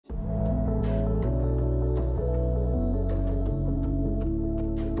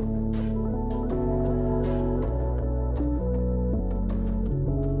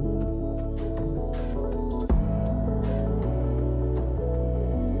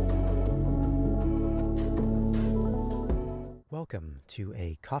Welcome to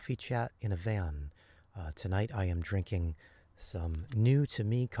a coffee chat in a van. Tonight I am drinking some new to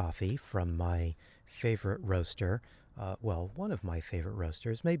me coffee from my favorite roaster. Well, one of my favorite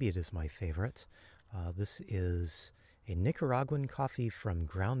roasters. Maybe it is my favorite. This is a Nicaraguan coffee from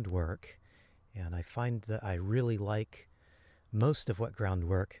Groundwork, and I find that I really like most of what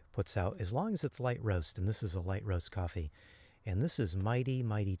Groundwork puts out, as long as it's light roast, and this is a light roast coffee. And this is mighty,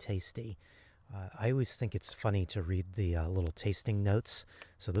 mighty tasty. I always think it's funny to read the little tasting notes.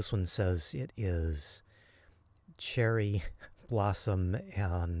 So this one says it is cherry blossom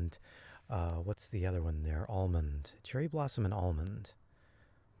and what's the other one there? Almond. Cherry blossom and almond.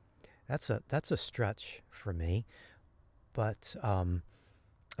 That's a stretch for me, but I'm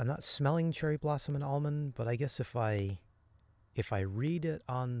not smelling cherry blossom and almond. But I guess if I read it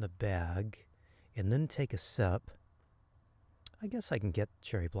on the bag and then take a sip, I guess I can get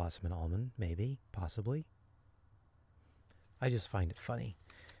cherry blossom and almond, maybe, possibly. I just find it funny.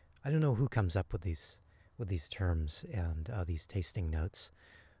 I don't know who comes up with these terms and these tasting notes,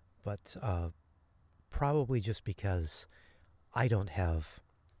 but probably just because I don't have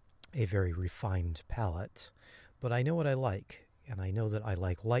a very refined palate. But I know what I like, and I know that I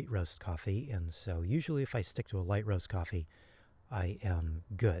like light roast coffee, and so usually if I stick to a light roast coffee, I am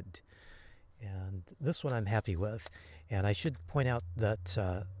good. And this one I'm happy with. And I should point out that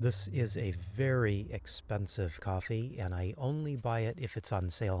this is a very expensive coffee, and I only buy it if it's on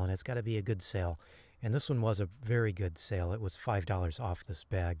sale, and it's got to be a good sale. And this one was a very good sale. It was $5 off this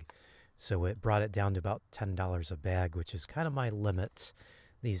bag, so it brought it down to about $10 a bag, which is kind of my limit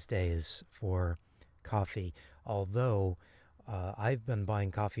these days for coffee. Although I've been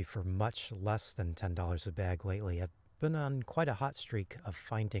buying coffee for much less than $10 a bag lately. I've been on quite a hot streak of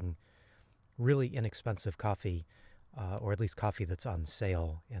finding really inexpensive coffee, or at least coffee that's on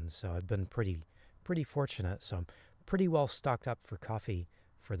sale, and so I've been pretty fortunate. So I'm pretty well stocked up for coffee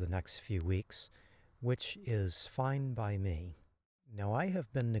for the next few weeks, which is fine by me. Now, I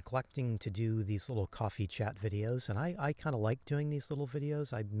have been neglecting to do these little coffee chat videos, and I kind of like doing these little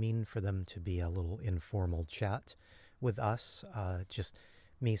videos. I mean for them to be a little informal chat with us, just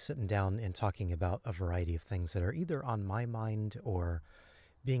me sitting down and talking about a variety of things that are either on my mind or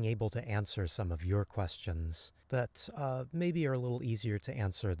being able to answer some of your questions that maybe are a little easier to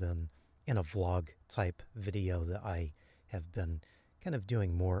answer than in a vlog type video that I have been kind of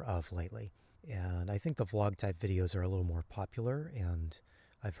doing more of lately. And I think the vlog type videos are a little more popular, and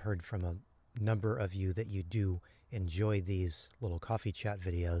I've heard from a number of you that you do enjoy these little coffee chat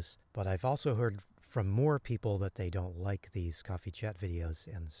videos, but I've also heard from more people that they don't like these coffee chat videos,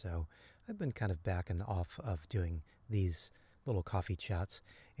 and so I've been kind of backing off of doing these little coffee chats.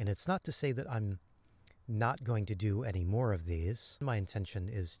 And it's not to say that I'm not going to do any more of these. My intention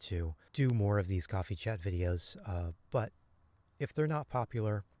is to do more of these coffee chat videos, but if they're not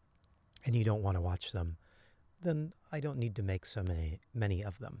popular and you don't want to watch them, then I don't need to make so many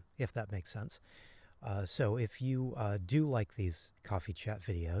of them, if that makes sense. So if you do like these coffee chat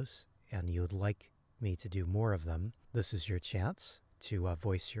videos and you would like me to do more of them, this is your chance to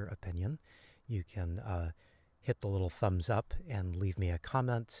voice your opinion. You can hit the little thumbs up and leave me a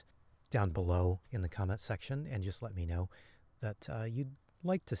comment down below in the comment section and just let me know that you'd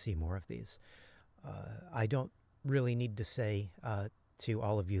like to see more of these. I don't really need to say to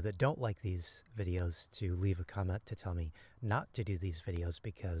all of you that don't like these videos to leave a comment to tell me not to do these videos,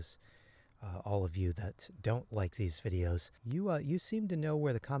 because all of you that don't like these videos, you seem to know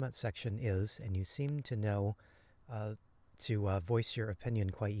where the comment section is, and you seem to know to voice your opinion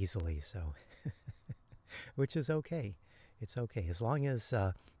quite easily, so which is okay. It's okay. As long as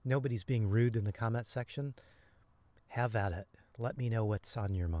nobody's being rude in the comment section, have at it. Let me know what's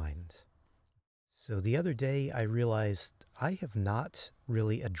on your mind. So the other day I realized I have not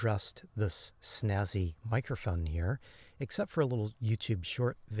really addressed this snazzy microphone here, except for a little YouTube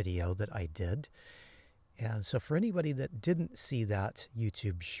short video that I did. And so for anybody that didn't see that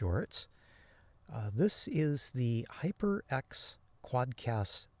YouTube short, this is the HyperX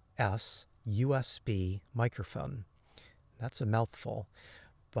Quadcast S USB microphone. That's a mouthful,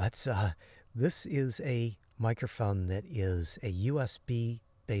 but this is a microphone that is a USB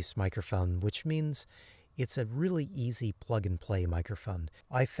based microphone, which means it's a really easy plug and play microphone.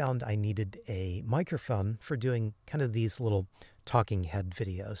 I found I needed a microphone for doing kind of these little talking head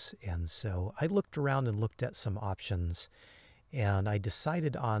videos, and so I looked around and looked at some options, and I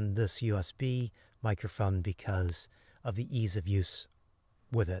decided on this USB microphone because of the ease of use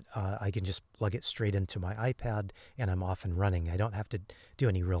with it. I can just plug it straight into my iPad and I'm off and running. I don't have to do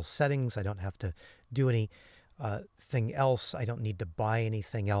any real settings. I don't have to do anything else. I don't need to buy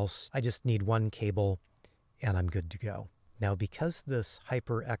anything else. I just need one cable and I'm good to go. Now, because this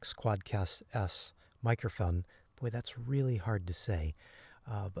HyperX Quadcast S microphone, boy, that's really hard to say,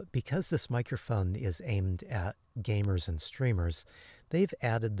 but because this microphone is aimed at gamers and streamers, they've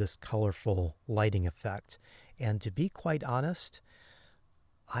added this colorful lighting effect. And to be quite honest,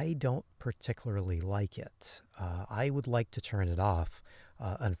 I don't particularly like it. I would like to turn it off.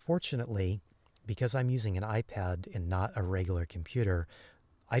 Unfortunately, because I'm using an iPad and not a regular computer,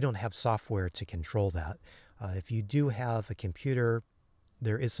 I don't have software to control that. If you do have a computer,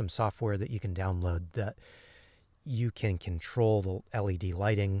 there is some software that you can download that you can control the LED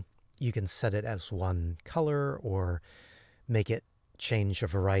lighting. You can set it as one color or make it change a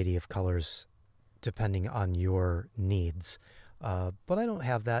variety of colors depending on your needs. But I don't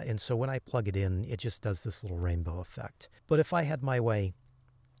have that, and so when I plug it in, it just does this little rainbow effect. But if I had my way,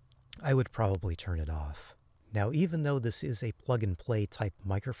 I would probably turn it off. Now, even though this is a plug-and-play type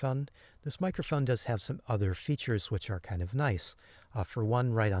microphone, this microphone does have some other features which are kind of nice. For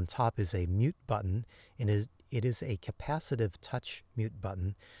one, right on top is a mute button, and it is a capacitive touch mute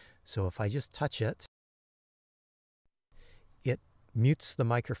button. So if I just touch it, it mutes the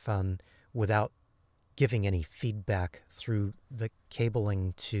microphone without giving any feedback through the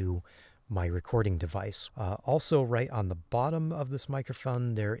cabling to my recording device. Also, right on the bottom of this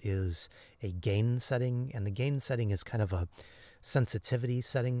microphone, there is a gain setting, and the gain setting is kind of a sensitivity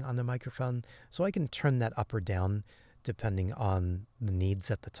setting on the microphone. So I can turn that up or down depending on the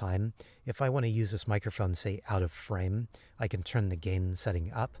needs at the time. If I want to use this microphone, say, out of frame, I can turn the gain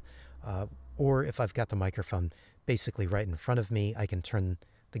setting up. Or if I've got the microphone basically right in front of me, I can turn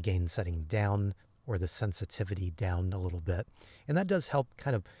the gain setting down or the sensitivity down a little bit. And that does help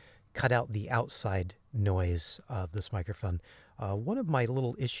kind of cut out the outside noise of this microphone. One of my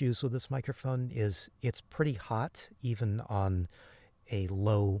little issues with this microphone is it's pretty hot even on a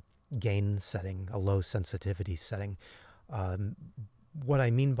low gain setting, a low sensitivity setting. What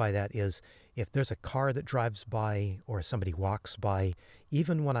I mean by that is if there's a car that drives by or somebody walks by,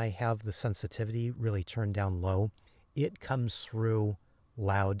 even when I have the sensitivity really turned down low, it comes through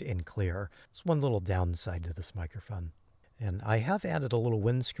loud and clear. It's one little downside to this microphone. And I have added a little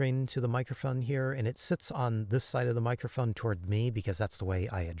windscreen to the microphone here, and it sits on this side of the microphone toward me because that's the way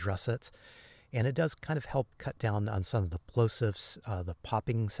I address it. And it does kind of help cut down on some of the plosives, the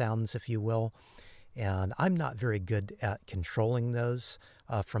popping sounds, if you will. And I'm not very good at controlling those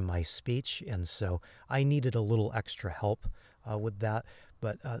from my speech, and so I needed a little extra help with that.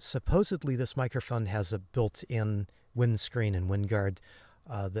 But supposedly this microphone has a built-in windscreen and windguard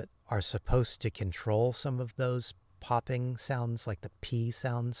that are supposed to control some of those popping sounds, like the P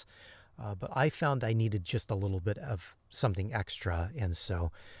sounds. But I found I needed just a little bit of something extra, and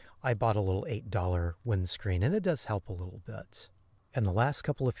so I bought a little $8 windscreen, and it does help a little bit. And the last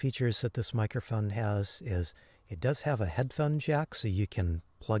couple of features that this microphone has is it does have a headphone jack, so you can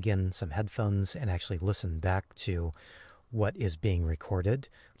plug in some headphones and actually listen back to what is being recorded,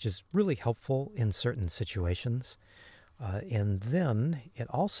 which is really helpful in certain situations. And then it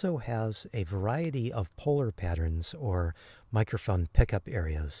also has a variety of polar patterns or microphone pickup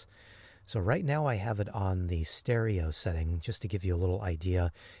areas. So right now I have it on the stereo setting, just to give you a little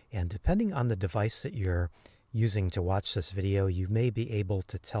idea. And depending on the device that you're using to watch this video, you may be able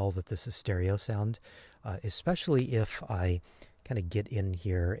to tell that this is stereo sound, especially if I kind of get in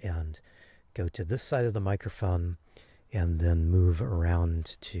here and go to this side of the microphone and then move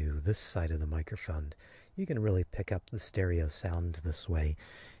around to this side of the microphone. You can really pick up the stereo sound this way.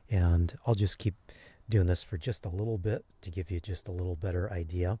 And I'll just keep doing this for just a little bit to give you just a little better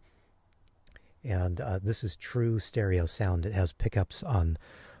idea. And this is true stereo sound. It has pickups on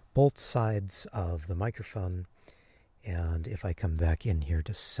both sides of the microphone. And if I come back in here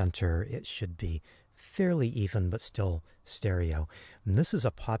to center, it should be fairly even, but still stereo. And this is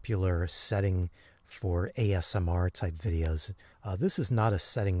a popular setting for ASMR type videos. This is not a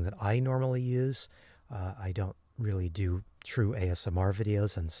setting that I normally use. I don't really do true ASMR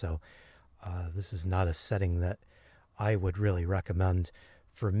videos, and so this is not a setting that I would really recommend.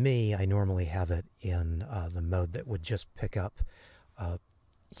 For me, I normally have it in the mode that would just pick up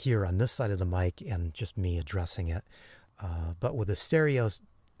here on this side of the mic and just me addressing it. But with a stereo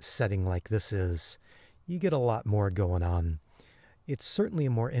setting like this is, you get a lot more going on. It's certainly a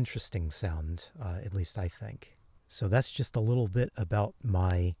more interesting sound, at least I think. So that's just a little bit about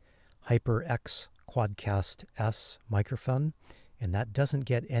my HyperX Quadcast S microphone, and that doesn't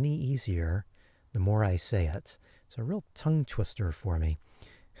get any easier the more I say it. It's a real tongue twister for me.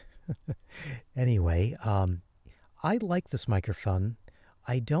 Anyway, I like this microphone.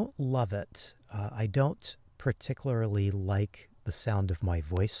 I don't love it. I don't particularly like the sound of my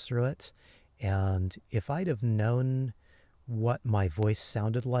voice through it. And if I'd have known what my voice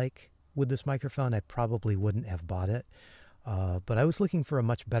sounded like with this microphone, I probably wouldn't have bought it. But I was looking for a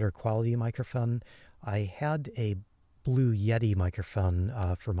much better quality microphone. I had a Blue Yeti microphone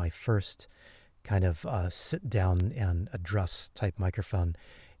for my first kind of sit down and address type microphone.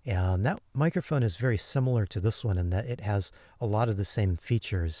 And that microphone is very similar to this one in that it has a lot of the same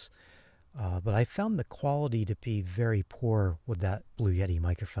features. But I found the quality to be very poor with that Blue Yeti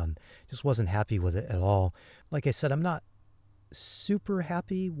microphone. Just wasn't happy with it at all. Like I said, I'm not super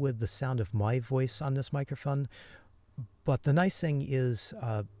happy with the sound of my voice on this microphone. But the nice thing is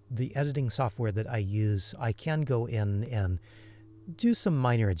the editing software that I use, I can go in and do some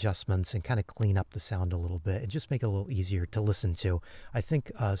minor adjustments and kind of clean up the sound a little bit and just make it a little easier to listen to. I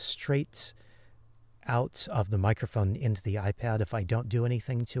think straight out of the microphone into the iPad, if I don't do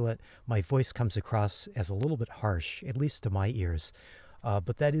anything to it, my voice comes across as a little bit harsh, at least to my ears.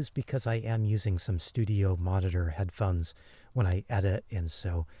 But that is because I am using some studio monitor headphones when I edit, and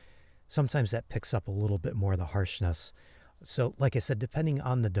so sometimes that picks up a little bit more of the harshness. So like I said, depending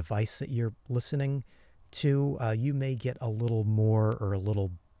on the device that you're listening to, you may get a little more or a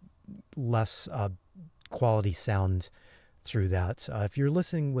little less quality sound through that. If you're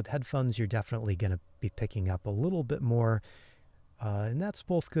listening with headphones, you're definitely going to be picking up a little bit more, and that's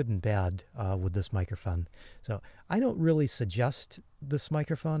both good and bad with this microphone. So I don't really suggest this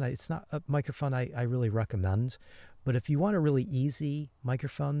microphone. It's not a microphone I really recommend, but if you want a really easy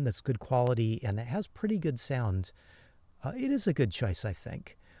microphone that's good quality and it has pretty good sound, it is a good choice, I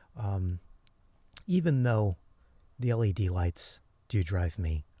think. Even though the LED lights do drive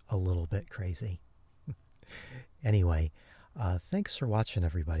me a little bit crazy. Anyway, thanks for watching,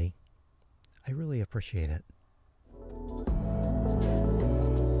 everybody. I really appreciate it.